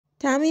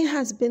Tammy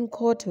has been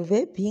caught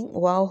vaping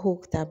while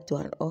hooked up to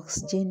an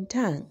oxygen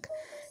tank.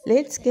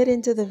 Let's get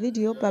into the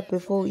video, but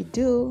before we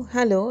do,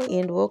 hello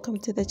and welcome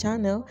to the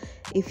channel.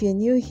 If you're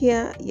new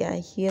here, you're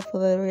here for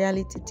the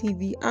reality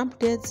TV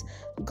updates.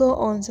 Go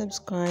on,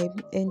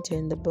 subscribe and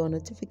turn the bell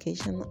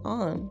notification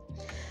on.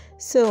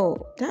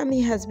 So,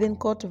 Tammy has been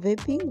caught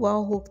vaping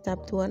while hooked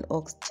up to an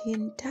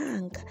oxygen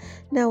tank.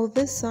 Now,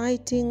 this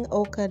sighting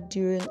occurred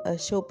during a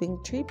shopping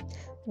trip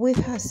with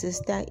her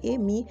sister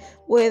Amy,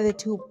 where the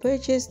two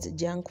purchased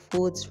junk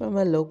foods from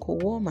a local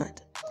Walmart.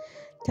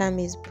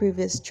 Tammy's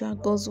previous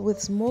struggles with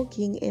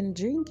smoking and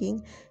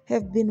drinking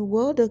have been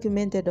well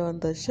documented on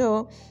the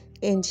show,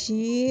 and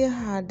she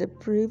had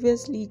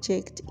previously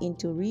checked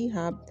into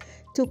rehab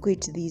to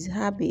quit these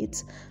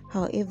habits.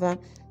 However,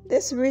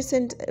 this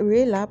recent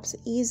relapse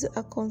is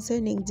a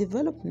concerning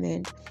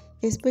development,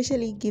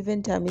 especially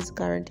given Tammy's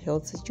current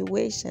health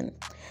situation.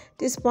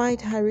 Despite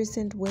her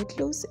recent weight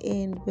loss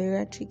and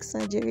bariatric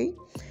surgery,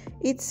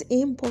 it's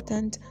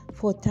important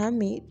for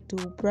Tammy to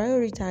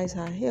prioritize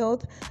her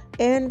health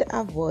and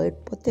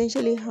avoid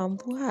potentially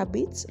harmful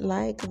habits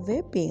like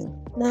vaping.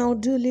 Now,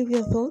 do leave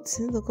your thoughts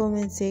in the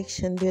comment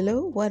section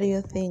below. What do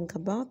you think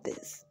about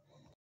this?